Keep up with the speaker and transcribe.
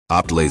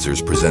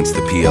Lasers presents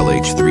the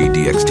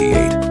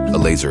PLH3D-XT8, a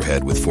laser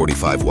head with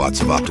 45 watts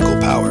of optical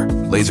power.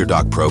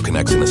 LaserDock Pro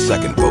connects in a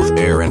second both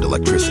air and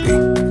electricity.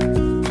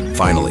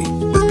 Finally,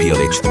 with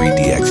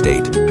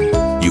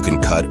PLH3D-XT8, you can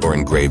cut or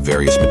engrave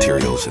various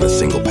materials in a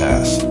single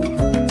pass.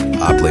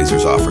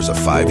 Lasers offers a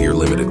 5-year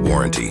limited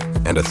warranty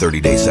and a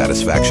 30-day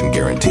satisfaction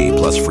guarantee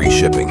plus free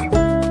shipping.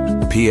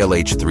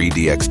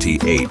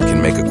 PLH3D-XT8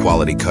 can make a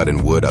quality cut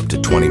in wood up to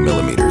 20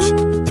 millimeters,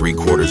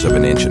 3/4 of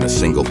an inch in a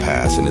single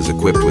pass, and is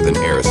equipped with an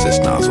air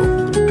assist nozzle.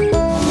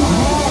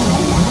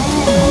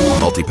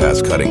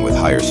 Multipass cutting with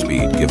higher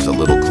speed gives a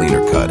little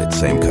cleaner cut at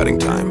same cutting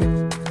time.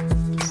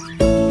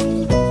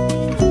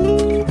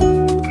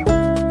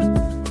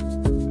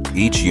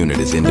 Each unit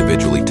is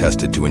individually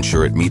tested to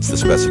ensure it meets the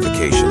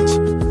specifications,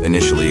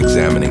 initially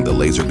examining the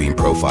laser beam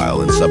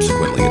profile and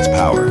subsequently its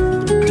power.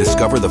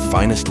 Discover the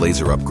finest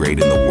laser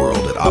upgrade in the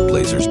world at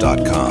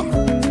oplasers.com.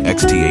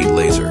 XT8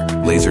 laser,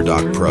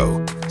 LaserDock Pro,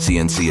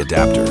 CNC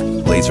adapter,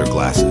 laser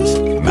glasses,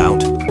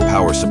 mount,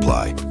 power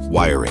supply,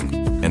 wiring,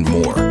 and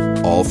more,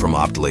 all from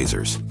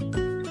Lasers.